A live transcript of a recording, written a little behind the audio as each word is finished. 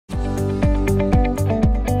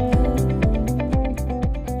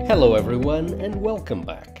Hello everyone and welcome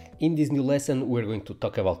back. In this new lesson we're going to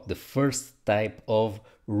talk about the first type of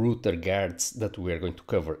router guards that we are going to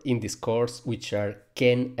cover in this course, which are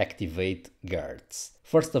CanActivate guards.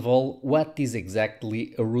 First of all, what is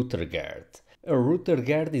exactly a router guard? A router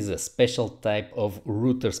guard is a special type of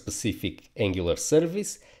router-specific Angular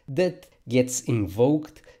service that gets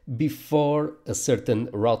invoked before a certain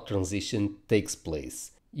route transition takes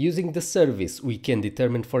place. Using the service, we can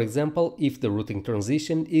determine, for example, if the routing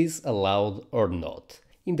transition is allowed or not.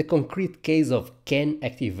 In the concrete case of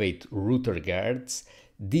CanActivate router guards,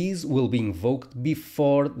 these will be invoked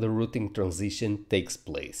before the routing transition takes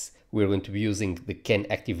place. We're going to be using the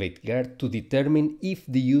CanActivate guard to determine if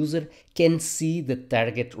the user can see the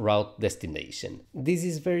target route destination. This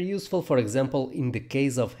is very useful, for example, in the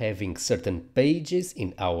case of having certain pages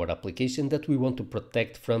in our application that we want to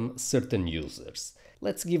protect from certain users.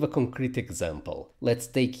 Let's give a concrete example. Let's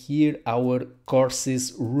take here our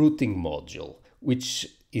courses routing module, which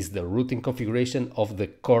is the routing configuration of the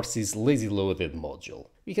courses lazy loaded module.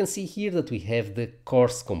 We can see here that we have the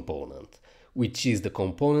course component, which is the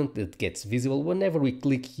component that gets visible whenever we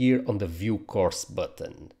click here on the View Course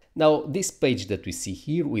button. Now, this page that we see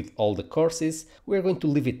here with all the courses, we're going to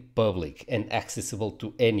leave it public and accessible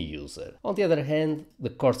to any user. On the other hand, the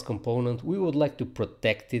course component, we would like to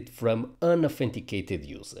protect it from unauthenticated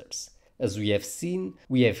users. As we have seen,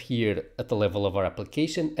 we have here at the level of our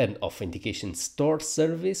application an authentication store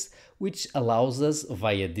service, which allows us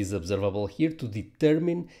via this observable here to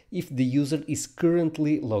determine if the user is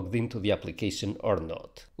currently logged into the application or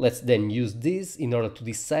not. Let's then use this in order to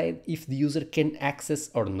decide if the user can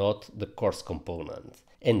access or not the course component.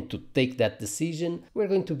 And to take that decision, we're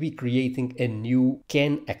going to be creating a new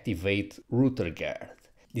CanActivate router guard.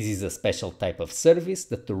 This is a special type of service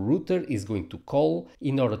that the router is going to call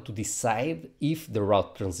in order to decide if the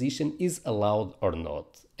route transition is allowed or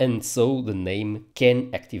not. And so the name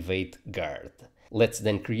CanActivate guard. Let's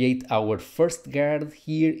then create our first guard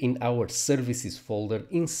here in our services folder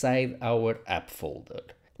inside our app folder.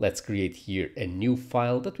 Let's create here a new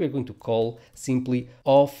file that we're going to call simply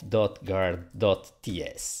auth.guard.ts.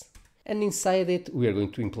 And inside it, we are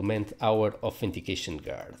going to implement our authentication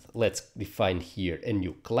guard. Let's define here a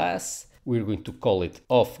new class. We're going to call it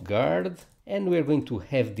authGuard, and we're going to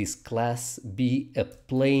have this class be a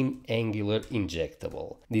plain Angular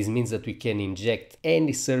injectable. This means that we can inject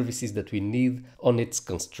any services that we need on its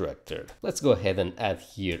constructor. Let's go ahead and add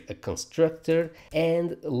here a constructor,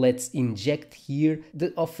 and let's inject here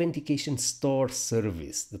the authentication store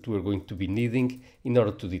service that we're going to be needing in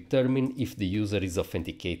order to determine if the user is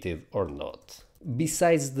authenticated or not.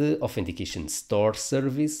 Besides the authentication store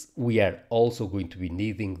service, we are also going to be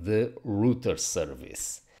needing the router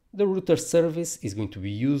service. The router service is going to be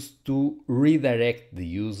used to redirect the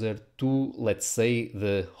user to, let's say,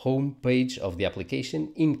 the home page of the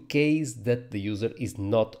application in case that the user is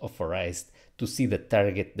not authorized to see the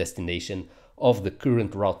target destination of the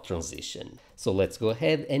current route transition. So let's go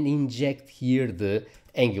ahead and inject here the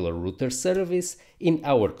Angular router service in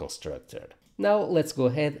our constructor. Now let's go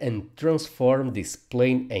ahead and transform this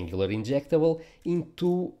plain Angular injectable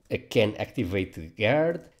into a CanActivate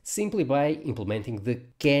guard simply by implementing the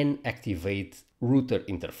CanActivate router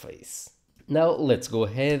interface. Now let's go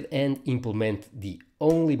ahead and implement the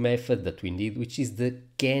only method that we need, which is the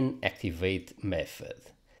CanActivate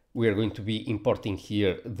method. We are going to be importing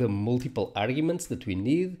here the multiple arguments that we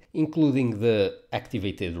need, including the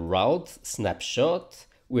activated route snapshot.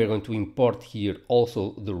 We are going to import here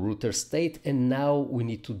also the router state, and now we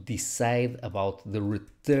need to decide about the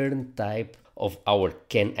return type of our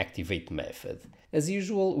CanActivate method. As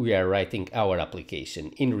usual, we are writing our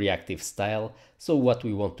application in reactive style, so what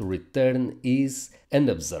we want to return is an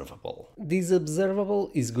observable. This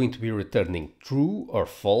observable is going to be returning true or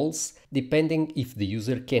false, depending if the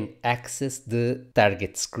user can access the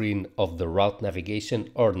target screen of the route navigation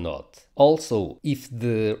or not. Also, if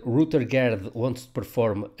the router guard wants to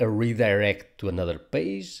perform a redirect to another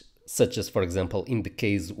page, such as, for example, in the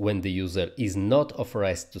case when the user is not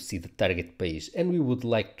authorized to see the target page and we would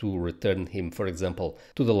like to return him, for example,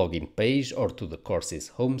 to the login page or to the course's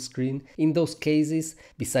home screen. In those cases,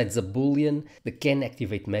 besides a boolean, the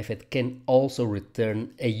CanActivate method can also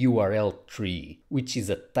return a URL tree, which is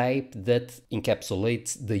a type that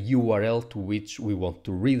encapsulates the URL to which we want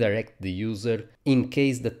to redirect the user in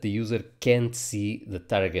case that the user can't see the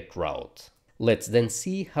target route. Let's then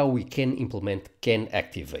see how we can implement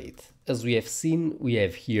CanActivate. As we have seen, we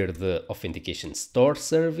have here the authentication store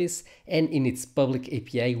service, and in its public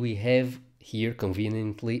API we have here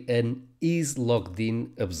conveniently an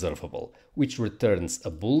isLoggedIn observable, which returns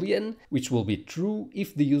a boolean, which will be true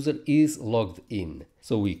if the user is logged in.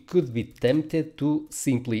 So we could be tempted to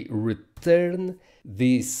simply return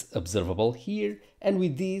this observable here, and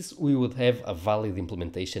with this we would have a valid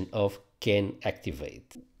implementation of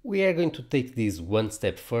CanActivate. We are going to take this one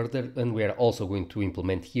step further, and we are also going to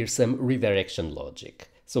implement here some redirection logic.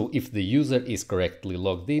 So if the user is correctly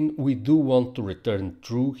logged in, we do want to return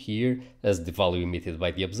true here as the value emitted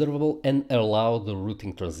by the observable and allow the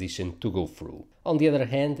routing transition to go through. On the other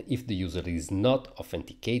hand, if the user is not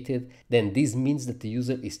authenticated, then this means that the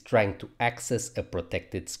user is trying to access a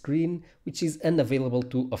protected screen, which is unavailable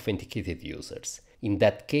to authenticated users. In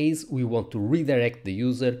that case, we want to redirect the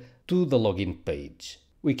user to the login page.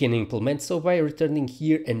 We can implement so by returning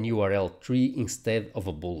here an URL tree instead of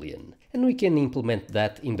a boolean. And we can implement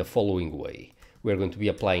that in the following way. We're going to be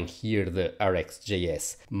applying here the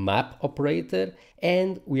RxJS map operator,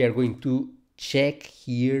 and we are going to check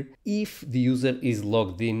here if the user is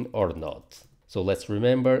logged in or not. So let's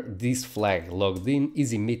remember, this flag logged in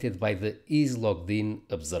is emitted by the isLoggedIn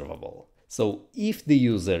observable. So if the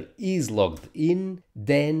user is logged in,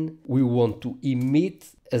 then we want to emit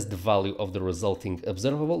as the value of the resulting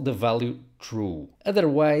observable the value true.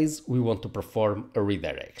 Otherwise, we want to perform a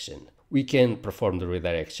redirection. We can perform the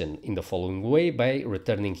redirection in the following way by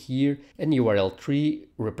returning here an URL tree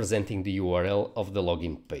representing the URL of the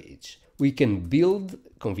login page. We can build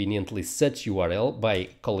conveniently such URL by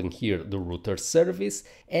calling here the router service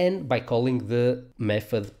and by calling the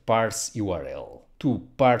method parseURL. To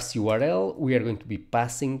parse URL, we are going to be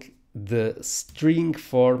passing the string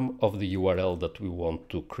form of the URL that we want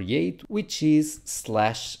to create, which is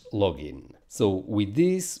 /login. So with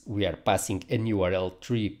this, we are passing an URL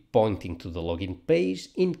tree pointing to the login page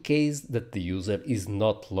in case that the user is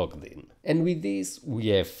not logged in. And with this, we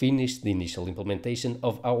have finished the initial implementation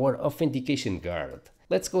of our authentication guard.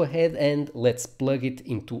 Let's go ahead and let's plug it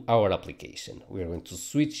into our application. We are going to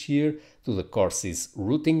switch here to the courses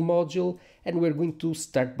routing module, and we're going to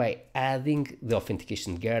start by adding the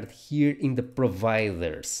authentication guard here in the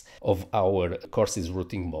providers of our courses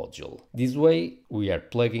routing module. This way, we are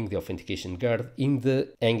plugging the authentication guard in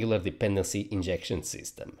the Angular dependency injection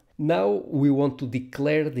system. Now we want to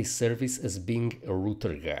declare this service as being a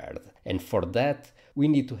router guard, and for that we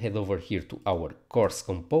need to head over here to our course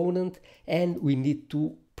component, and we need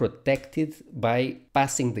to protect it by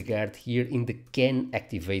passing the guard here in the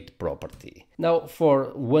CanActivate property. Now,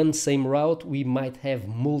 for one same route, we might have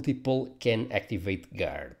multiple CanActivate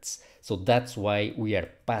guards. So that's why we are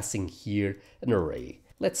passing here an array.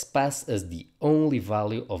 Let's pass as the only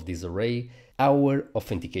value of this array our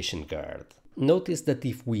authentication guard. Notice that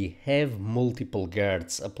if we have multiple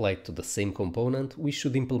guards applied to the same component, we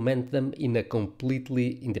should implement them in a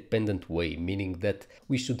completely independent way, meaning that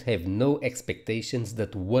we should have no expectations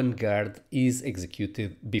that one guard is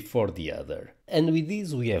executed before the other. And with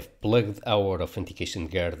this, we have plugged our authentication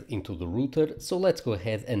guard into the router, so let's go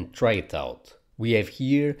ahead and try it out. We have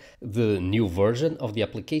here the new version of the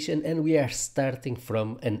application, and we are starting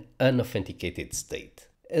from an unauthenticated state.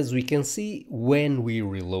 As we can see, when we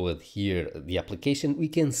reload here the application, we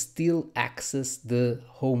can still access the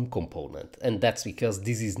home component, and that's because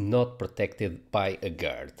this is not protected by a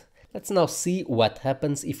guard. Let's now see what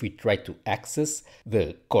happens if we try to access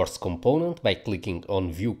the course component by clicking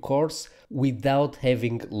on View Course without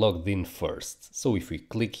having logged in first. So if we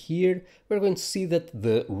click here, we're going to see that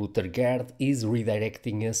the router guard is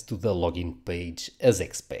redirecting us to the login page as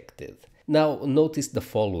expected. Now notice the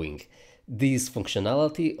following. This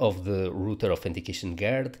functionality of the router authentication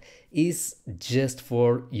guard is just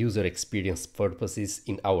for user experience purposes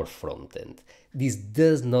in our frontend. This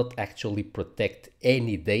does not actually protect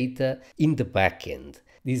any data in the backend.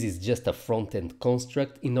 This is just a front-end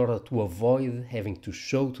construct in order to avoid having to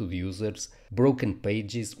show to the users broken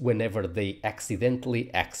pages whenever they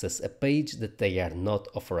accidentally access a page that they are not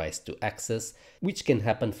authorized to access, which can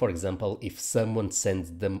happen, for example, if someone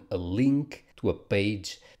sends them a link to a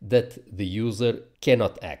page that the user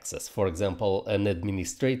cannot access. For example, an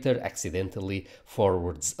administrator accidentally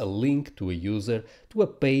forwards a link to a user to a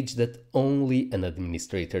page that only an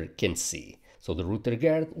administrator can see. So the router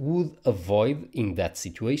guard would avoid, in that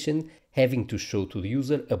situation, having to show to the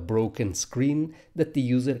user a broken screen that the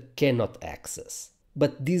user cannot access.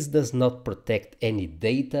 But this does not protect any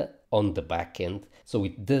data on the backend, so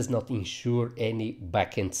it does not ensure any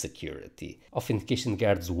backend security. Authentication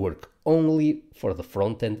guards work only for the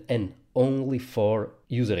frontend and only for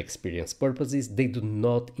user experience purposes. They do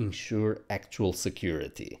not ensure actual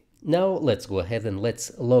security. Now let's go ahead and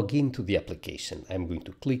let's log into the application. I'm going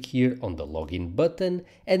to click here on the login button,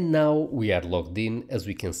 and now we are logged in, as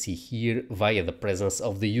we can see here, via the presence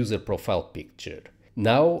of the user profile picture.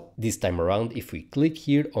 Now, this time around, if we click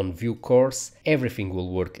here on View Course, everything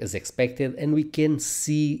will work as expected and we can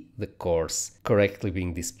see the course correctly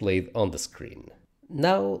being displayed on the screen.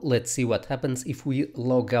 Now, let's see what happens if we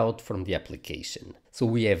log out from the application. So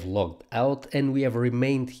we have logged out and we have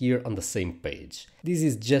remained here on the same page. This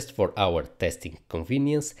is just for our testing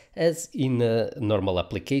convenience, as in a normal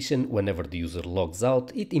application, whenever the user logs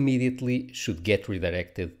out, it immediately should get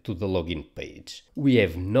redirected to the login page. We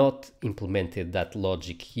have not implemented that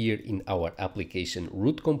logic here in our application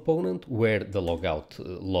root component where the logout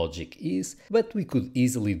logic is, but we could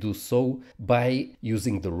easily do so by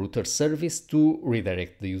using the router service to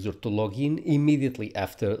redirect the user to login immediately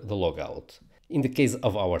after the logout. In the case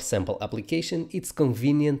of our sample application, it's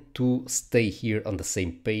convenient to stay here on the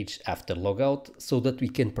same page after logout so that we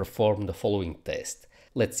can perform the following test.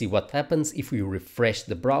 Let's see what happens if we refresh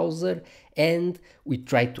the browser and we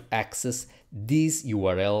try to access this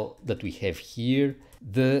URL that we have here,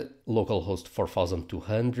 the localhost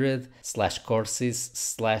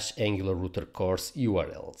 4200/courses/Angular router course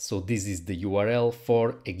URL. So this is the URL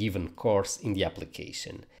for a given course in the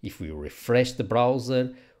application. If we refresh the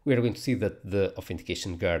browser, we are going to see that the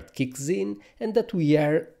authentication guard kicks in and that we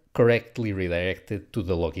are correctly redirected to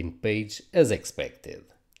the login page as expected.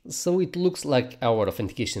 So it looks like our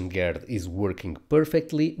authentication guard is working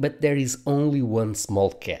perfectly, but there is only one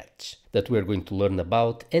small catch that we are going to learn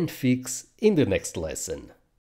about and fix in the next lesson.